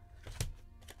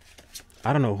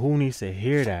 I don't know who needs to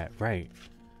hear that, right?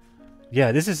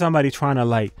 Yeah, this is somebody trying to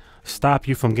like stop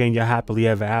you from getting your happily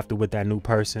ever after with that new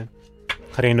person.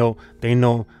 Cause they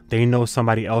know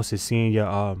somebody else is seeing your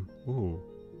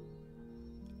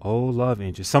old love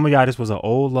interest. Some of y'all, this was an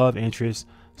old love interest.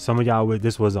 Some of y'all,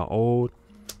 this was an old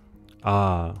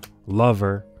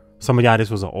lover. Some of y'all, this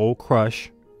was an old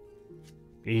crush.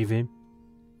 Even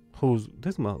who's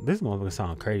this motherfucker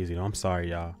sound crazy though. I'm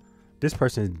sorry, y'all. This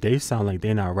person, they sound like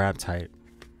they're not rap type.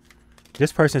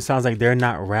 This person sounds like they're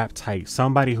not rap type.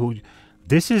 Somebody who,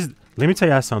 let me tell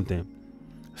y'all something.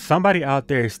 Somebody out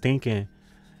there is thinking,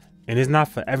 and it's not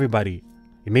for everybody.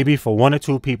 It may be for one or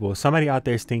two people. Somebody out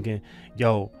there is thinking,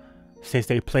 yo, since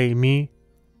they played me,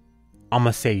 I'm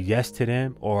going to say yes to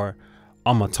them, or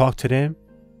I'm going to talk to them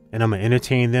and I'm going to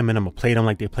entertain them and I'm going to play them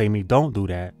like they play me. Don't do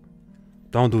that.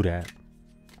 Don't do that.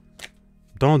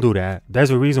 Don't do that. There's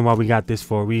a reason why we got this,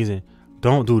 for a reason.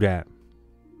 Don't do that.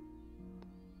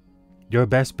 Your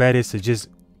best bet is to just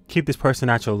keep this person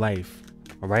out your life.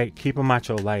 All right? Keep them out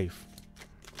your life.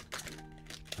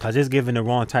 Because it's giving the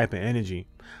wrong type of energy.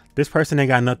 This person ain't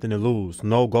got nothing to lose.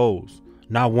 No goals.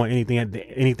 Not want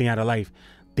anything out of life.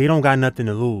 They don't got nothing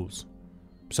to lose.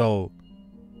 So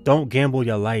don't gamble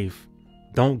your life.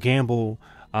 Don't gamble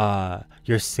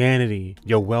your sanity,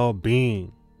 your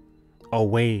well-being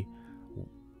away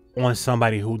on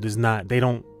somebody who does not, they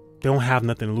don't have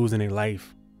nothing to lose in their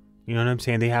life. You know what I'm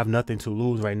saying? They have nothing to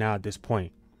lose right now at this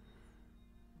point.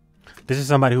 This is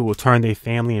somebody who will turn their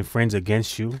family and friends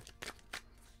against you.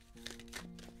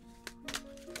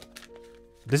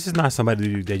 This is not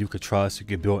somebody that you could trust, you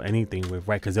could build anything with,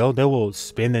 right? Because they will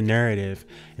spin the narrative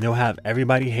and they'll have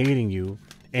everybody hating you,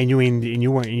 and you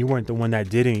weren't the one that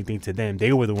did anything to them.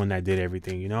 They were the one that did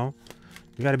everything. You know,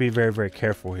 you got to be very, very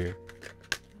careful here.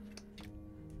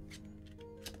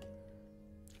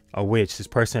 A witch. This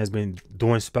person has been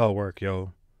doing spell work,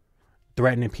 yo,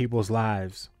 threatening people's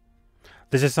lives.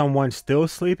 This is someone still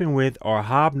sleeping with or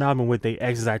hobnobbing with their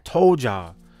exes. I told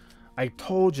y'all.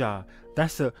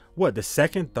 That's the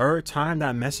second, third time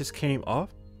that message came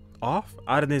off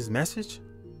out of this message.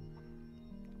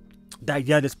 That,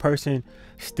 yeah, this person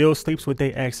still sleeps with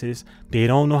their exes. They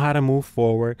don't know how to move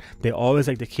forward. They always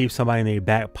like to keep somebody in their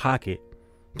back pocket.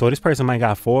 So this person might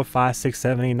got 4, 5, 6,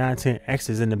 7, 8, 9, 10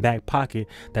 exes in the back pocket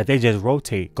that they just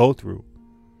go through.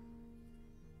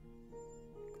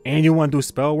 And you want to do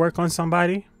spell work on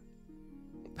somebody?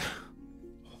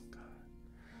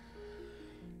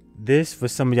 This, for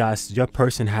some of y'all, your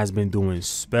person has been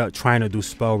trying to do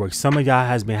spell work. Some of y'all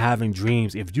has been having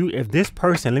dreams. If this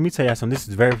person, let me tell y'all something, this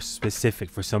is very specific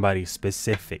for somebody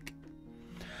specific.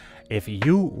 If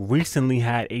you recently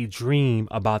had a dream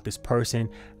about this person,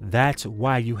 that's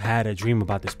why you had a dream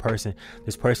about this person.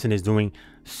 This person is doing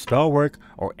spell work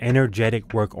or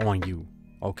energetic work on you,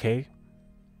 okay?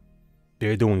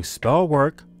 They're doing spell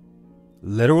work,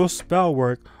 literal spell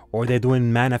work, or they're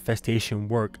doing manifestation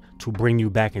work to bring you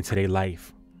back into their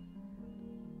life.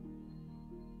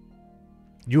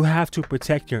 You have to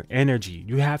protect your energy.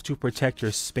 You have to protect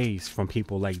your space from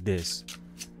people like this.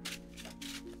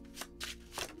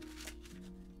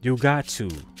 You got to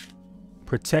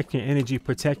protect your energy,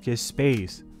 protect your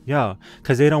space. Yeah,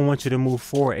 because they don't want you to move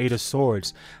forward. 8 of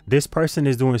Swords. This person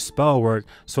is doing spell work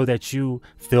so that you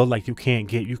feel like you can't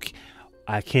get,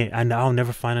 I'll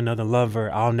never find another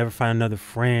lover. I'll never find another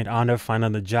friend. I'll never find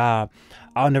another job.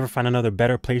 I'll never find another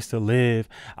better place to live.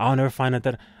 I'll never find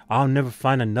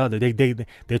another.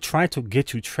 They're trying to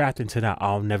get you trapped into that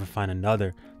I'll never find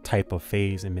another type of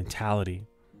phase and mentality,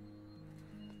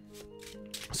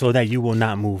 so that you will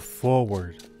not move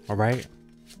forward. All right.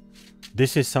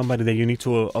 This is somebody that you need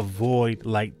to avoid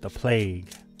like the plague.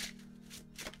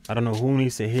 I don't know who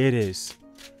needs to hear this.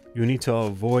 You need to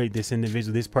avoid this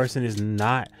individual. This person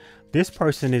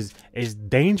is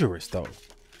dangerous though.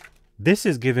 This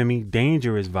is giving me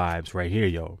dangerous vibes right here,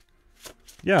 yo.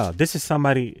 Yeah, this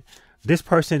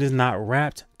person is not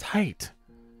wrapped tight.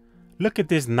 Look at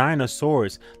this 9 of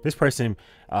Swords. This person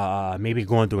may be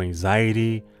going through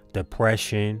anxiety,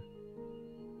 depression.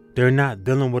 They're not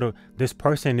dealing with this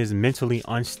person is mentally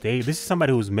unstable. This is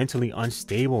somebody who's mentally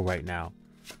unstable right now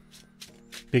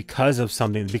because of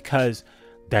something, because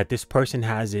that this person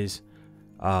has this,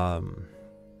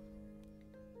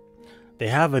 they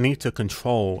have a need to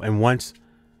control.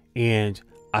 And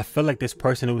I feel like this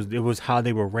person, it was how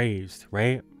they were raised,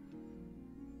 right?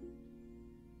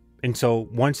 And so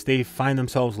once they find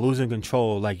themselves losing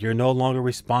control, like you're no longer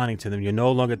responding to them, you're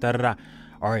no longer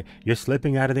or you're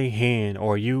slipping out of their hand,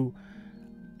 or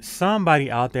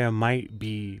somebody out there might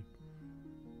be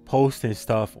posting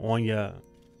stuff on your,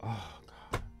 oh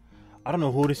God, I don't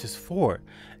know who this is for.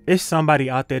 It's somebody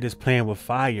out there that's playing with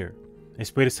fire. And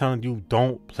Spirit is telling you,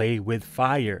 don't play with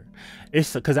fire.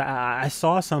 It's because I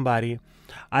see somebody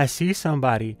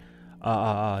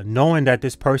knowing that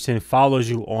this person follows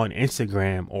you on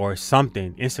Instagram or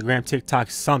something, Instagram,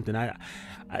 TikTok, something.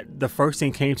 The first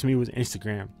thing came to me was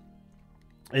Instagram.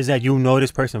 Is that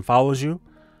this person follows you,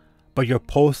 but you're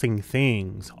posting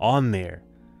things on there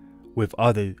with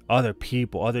other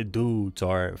people, other dudes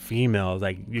or females,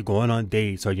 like you're going on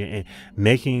dates, or you're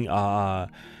making you're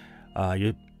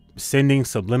sending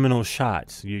subliminal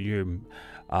shots. You're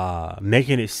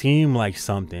making it seem like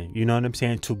something, you know what I'm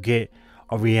saying, to get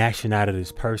a reaction out of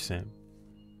this person.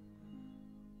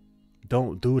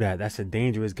 Don't do that. That's a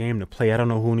dangerous game to play. I don't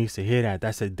know who needs to hear that.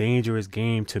 That's a dangerous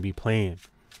game to be playing.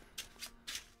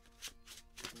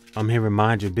 I'm here to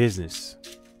mind your business.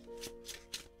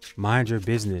 Mind your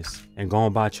business and go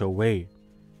about your way.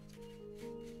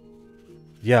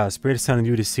 Yeah, Spirit is telling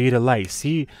you to see the light.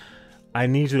 See, I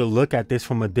need you to look at this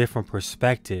from a different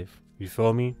perspective. You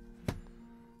feel me?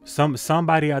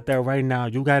 Somebody out there right now,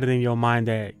 you got it in your mind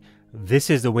that this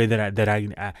is the way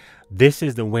this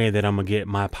is the way that I'm gonna get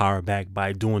my power back,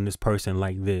 by doing this person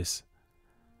like this.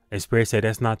 And Spirit said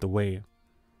that's not the way.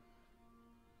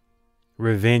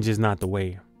 Revenge is not the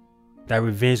way. That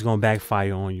revenge is gonna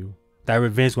backfire on you. That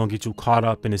revenge is gonna get you caught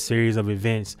up in a series of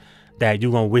events that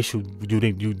you're gonna wish you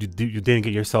didn't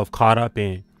get yourself caught up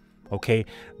in. Okay,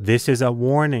 this is a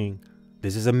warning.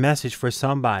 This is a message for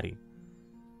somebody.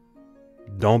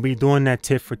 Don't be doing that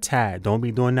tit for tat. Don't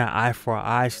be doing that eye for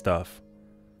eye stuff.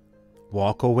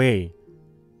 Walk away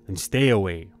and stay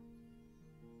away.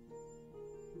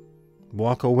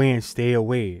 Walk away and stay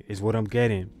away is what I'm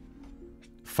getting.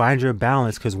 Find your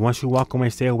balance, because once you walk away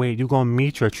and stay away, you're going to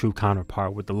meet your true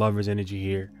counterpart with the Lover's energy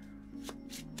here.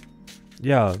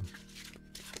 Yeah.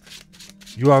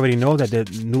 You already know that the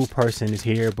new person is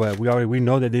here, but we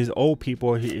know that these old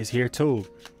people is here too.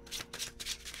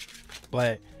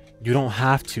 But you don't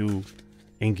have to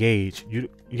engage. See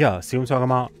what I'm talking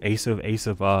about? Ace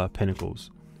of Pentacles.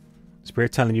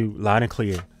 Spirit telling you loud and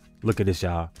clear. Look at this,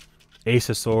 y'all. Ace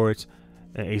of Swords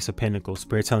and Ace of Pentacles.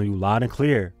 Spirit telling you loud and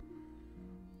clear.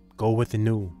 Go with the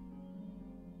new.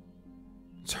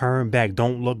 Turn back.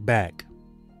 Don't look back.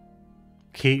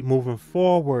 Keep moving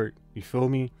forward. You feel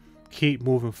me? Keep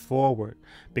moving forward,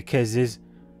 because this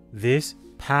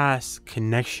past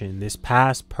connection, this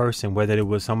past person, whether it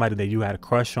was somebody that you had a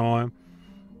crush on,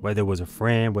 whether it was a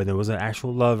friend, whether it was an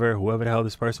actual lover, whoever the hell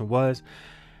this person was,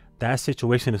 that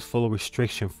situation is full of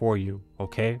restriction for you.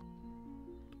 Okay,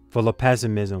 full of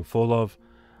pessimism, full of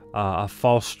a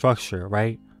false structure,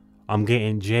 right? I'm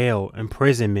getting jail,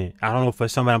 imprisonment. I don't know, for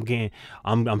somebody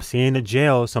I'm seeing the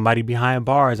jail, somebody behind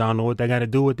bars. I don't know what they got to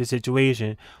do with the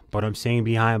situation, but I'm seeing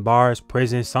behind bars,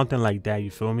 prison, something like that.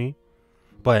 You feel me?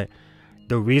 But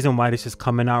the reason why this is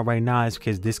coming out right now is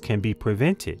because this can be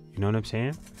prevented. You know what I'm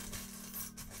saying?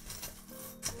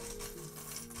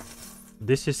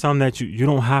 This is something that you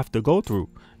don't have to go through.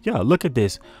 Yeah, look at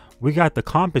this. We got the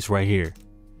compass right here.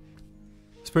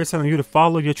 Spirit's telling you to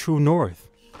follow your true north.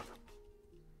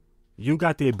 You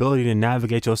got the ability to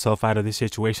navigate yourself out of this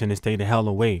situation and stay the hell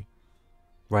away.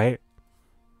 Right?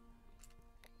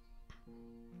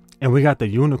 And we got the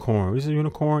unicorn. Is it a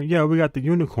unicorn? Yeah, we got the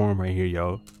unicorn right here,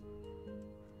 yo.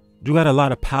 You got a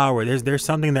lot of power. There's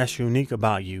something that's unique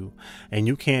about you. And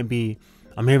you can't be,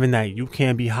 I'm hearing that you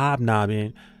can't be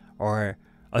hobnobbing or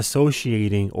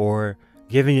associating or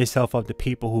giving yourself up to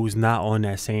people who's not on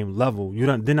that same level.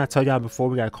 Didn't I tell y'all before,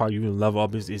 we got to call you to level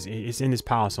up? It's in this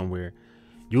pile somewhere.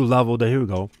 You leveled up. Here we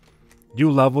go. You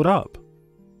leveled up.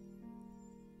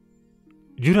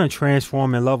 You done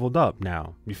transformed and leveled up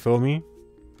now. You feel me?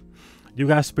 You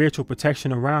got spiritual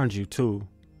protection around you too.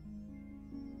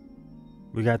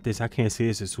 We got this. I can't see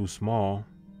this. It's too small.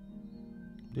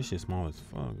 This shit small as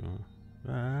fuck.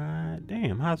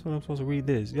 Damn. How am I supposed to read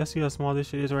this? Y'all see how small this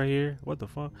shit is right here? What the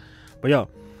fuck? But yo,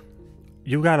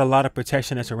 you got a lot of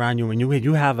protection that's around you, and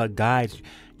you have a guide.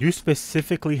 You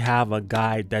specifically have a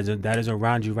guide that is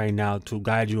around you right now to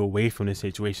guide you away from this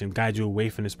situation, guide you away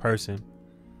from this person.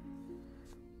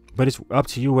 But it's up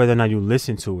to you whether or not you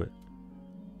listen to it.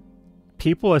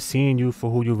 People are seeing you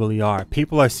for who you really are.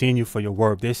 People are seeing you for your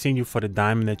worth. They're seeing you for the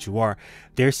diamond that you are.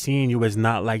 They're seeing you as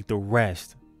not like the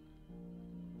rest.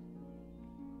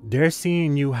 They're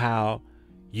seeing you how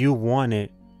you wanted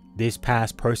this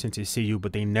past person to see you,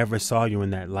 but they never saw you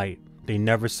in that light. They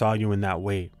never saw you in that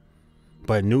way.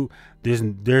 But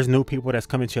there's new people that's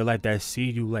coming to your life that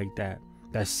see you like that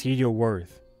see your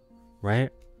worth, right?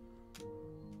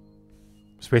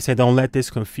 Spirit said, don't let this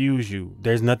confuse you.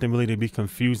 There's nothing really to be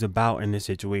confused about in this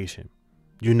situation.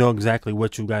 You know exactly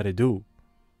what you got to do.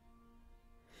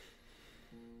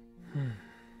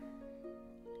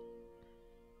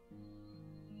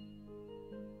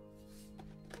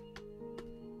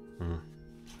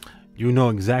 You know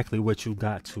exactly what you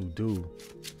got to do.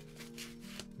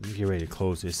 Let me get ready to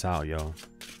close this out, yo.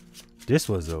 This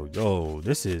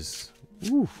is,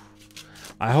 oof.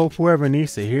 I hope whoever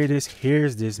needs to hear this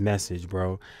hears this message,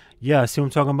 bro. Yeah, see what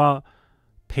I'm talking about?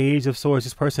 Page of Swords.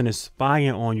 This person is spying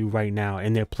on you right now,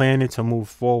 and they're planning to move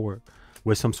forward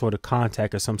with some sort of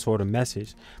contact or some sort of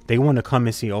message. They want to come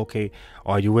and see, okay,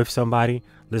 are you with somebody?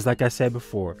 Just like I said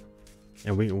before.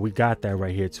 And we got that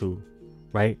right here too,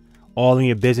 right? All in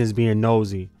your business, being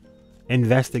nosy,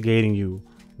 investigating you.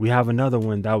 We have another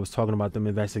one that was talking about them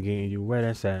investigating you. Where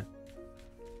that's at?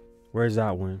 Where's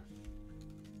that one?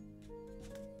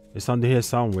 It's under here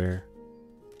somewhere.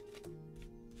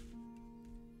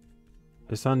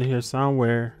 It's under here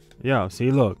somewhere. Yo, see,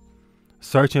 look.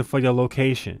 Searching for your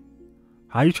location.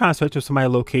 How you trying to search for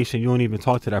somebody's location? You don't even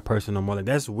talk to that person no more. Like,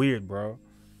 that's weird, bro.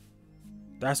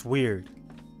 That's weird.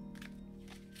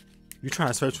 You trying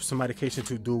to search for somebody's location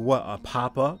to do what? A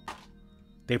pop-up?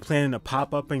 They planning a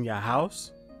pop-up in your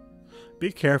house?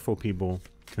 Be careful, people.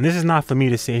 And this is not for me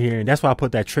to sit here. And that's why I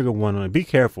put that trigger one on it. Be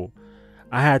careful.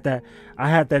 I had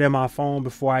that in my phone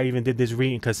before I even did this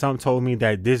reading, because some told me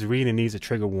that this reading needs a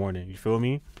trigger warning. You feel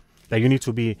me? That you need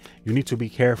to be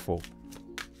careful.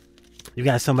 You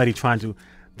got somebody trying to,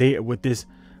 with this.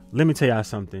 Let me tell y'all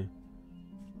something.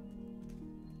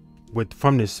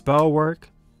 From this spell work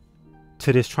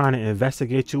to this trying to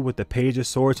investigate you with the Page of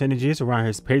Swords energy. It's around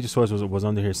here. Page of Swords was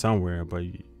under here somewhere, but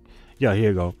yeah,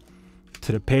 here you go.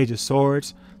 To the Page of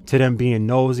Swords, to them being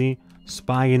nosy,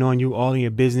 spying on you, all in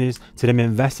your business, to them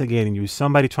investigating you,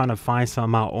 somebody trying to find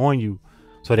something out on you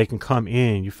so they can come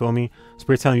in. You feel me?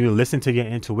 Spirit telling you to listen to your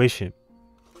intuition.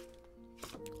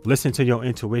 Listen to your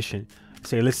intuition.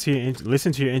 Say,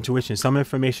 listen to your intuition. Some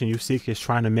information you seek is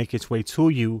trying to make its way to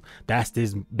you. That's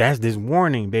this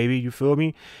warning, baby. You feel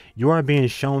me? You are being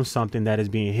shown something that is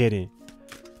being hidden.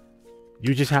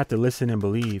 You just have to listen and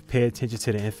believe. Pay attention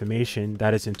to the information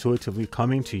that is intuitively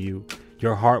coming to you.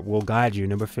 Your heart will guide you.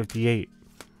 Number 58.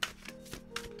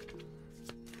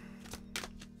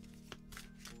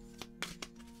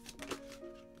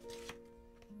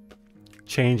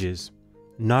 Changes.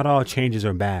 Not all changes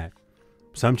are bad.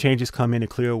 Some changes come in to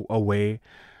clear away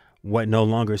what no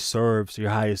longer serves your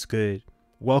highest good.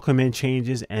 Welcome in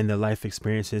changes and the life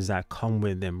experiences that come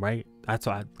with them, right?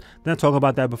 Didn't I talk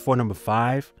about that before? Number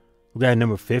 5. We got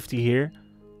number 50 here.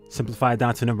 Simplify it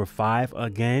down to number 5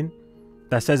 again.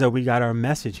 That says that we got our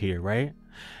message here, right?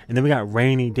 And then we got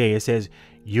rainy day. It says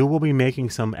you will be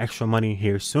making some extra money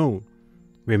here soon.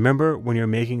 Remember, when you're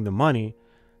making the money,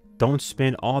 don't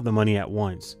spend all the money at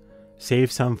once.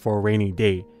 Save some for a rainy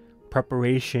day.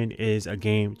 Preparation is a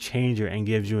game changer and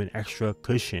gives you an extra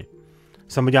cushion.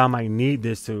 Some of y'all might need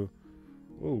this to.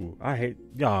 Ooh, I hate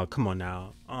y'all. Come on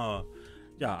now.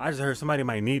 Yeah, I just heard somebody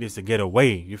might need this to get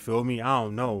away. You feel me? I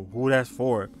don't know who that's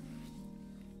for.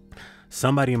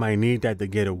 Somebody might need that to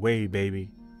get away,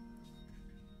 baby.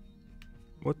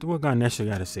 What Ganesha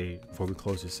got to say before we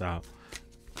close this out?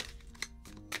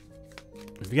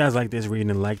 If you guys like this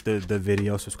reading and like the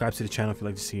video, subscribe to the channel if you'd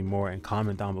like to see more, and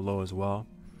comment down below as well.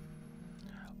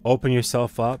 Open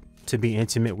yourself up to be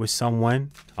intimate with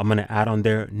someone. I'm going to add on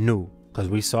there new, because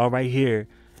we saw right here,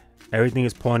 everything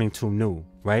is pointing to new,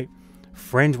 right?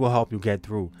 Friends will help you get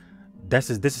through. This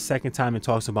is the second time it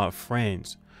talks about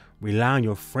friends. Rely on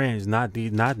your friends, not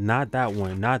that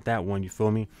one. You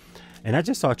feel me? And I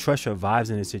just saw trust your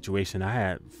vibes in this situation. I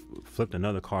had flipped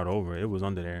another card over. It was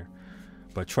under there.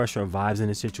 But trust your vibes in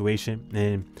this situation.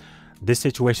 And this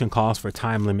situation calls for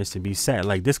time limits to be set.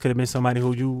 Like, this could have been somebody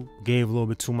who you gave a little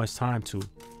bit too much time to.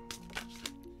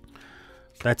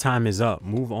 That time is up.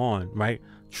 Move on, right?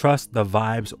 Trust the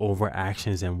vibes over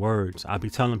actions and words. I'll be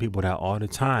telling people that all the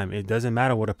time. It doesn't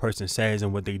matter what a person says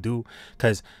and what they do,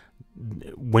 because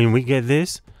when we get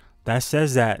this, that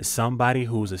says that somebody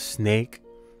who's a snake,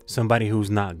 somebody who's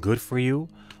not good for you,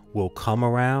 will come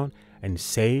around and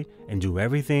say and do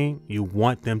everything you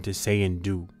want them to say and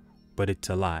do, but it's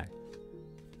a lie.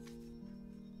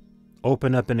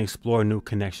 Open up and explore new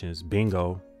connections.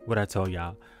 Bingo. What I tell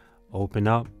y'all. Open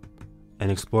up and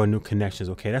explore new connections.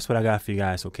 Okay, that's what I got for you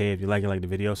guys. Okay, if you like the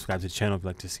video, subscribe to the channel if you'd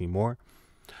like to see more.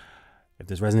 If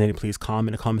this resonated, please comment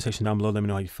in the comment section down below. Let me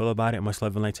know how you feel about it. Much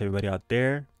love and light to everybody out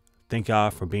there. Thank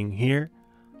y'all for being here.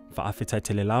 Fa'afetai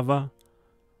telelava.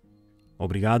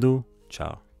 Obrigado.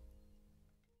 Ciao.